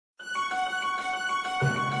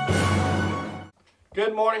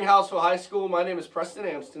Good morning, Houseville High School. My name is Preston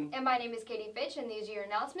Amston. And my name is Katie Fitch, and these are your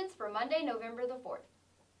announcements for Monday, November the 4th.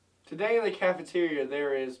 Today in the cafeteria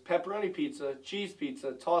there is pepperoni pizza, cheese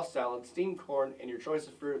pizza, tossed salad, steamed corn, and your choice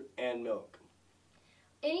of fruit and milk.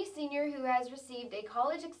 Any senior who has received a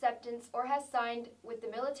college acceptance or has signed with the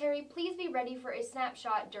military, please be ready for a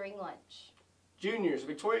snapshot during lunch. Juniors,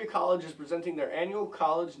 Victoria College is presenting their annual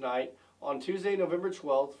college night on Tuesday, November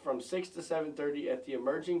 12th from 6 to 7:30 at the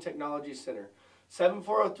Emerging Technology Center,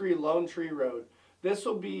 7403 Lone Tree Road. There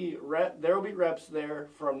will be reps there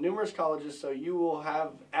from numerous colleges, so you will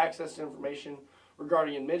have access to information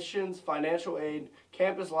regarding admissions, financial aid,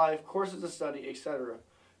 campus life, courses of study, etc.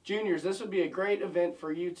 Juniors, this would be a great event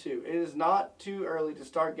for you too. It is not too early to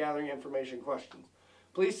start gathering information questions.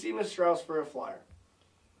 Please see Ms. Strauss for a flyer.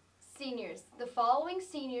 Seniors, the following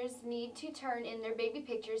seniors need to turn in their baby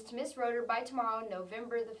pictures to Miss Roeder by tomorrow,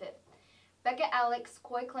 November the 5th. Becca Alex,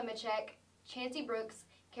 Coy Klimacek, Chancey Brooks,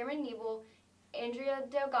 Cameron Nebel, Andrea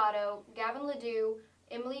Delgado, Gavin Ledoux,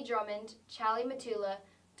 Emily Drummond, Chally Matula,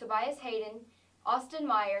 Tobias Hayden, Austin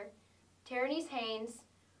Meyer, Terranese Haynes,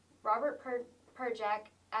 Robert Perjak,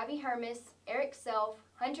 Abby Hermes, Eric Self,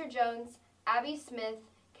 Hunter Jones, Abby Smith,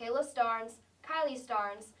 Kayla Starnes, Kylie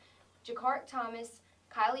Starnes, Jakart Thomas,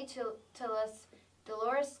 Kylie Tillis,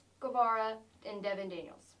 Dolores Guevara, and Devin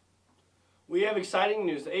Daniels. We have exciting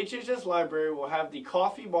news. The HHS Library will have the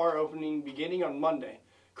coffee bar opening beginning on Monday.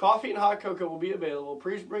 Coffee and hot cocoa will be available.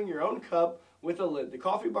 Please bring your own cup with a lid. The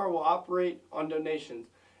coffee bar will operate on donations.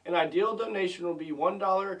 An ideal donation will be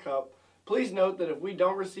 $1 a cup. Please note that if we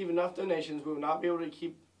don't receive enough donations, we will not be able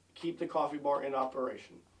to keep the coffee bar in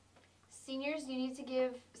operation. Seniors, you need to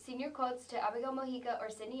give senior quotes to Abigail Mojica or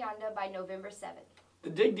Cindy Yanda by November 7th. The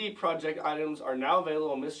Dig Deep project items are now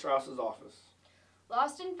available in Ms. Strauss's office.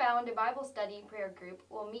 Lost and Found, a Bible study prayer group,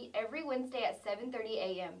 will meet every Wednesday at 7:30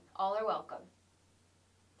 a.m. All are welcome.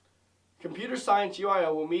 Computer Science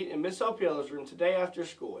UIO will meet in Miss Opiella's room today after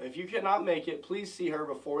school. If you cannot make it, please see her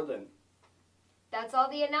before then. That's all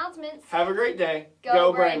the announcements. Have a great day.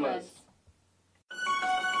 Go Brahmas.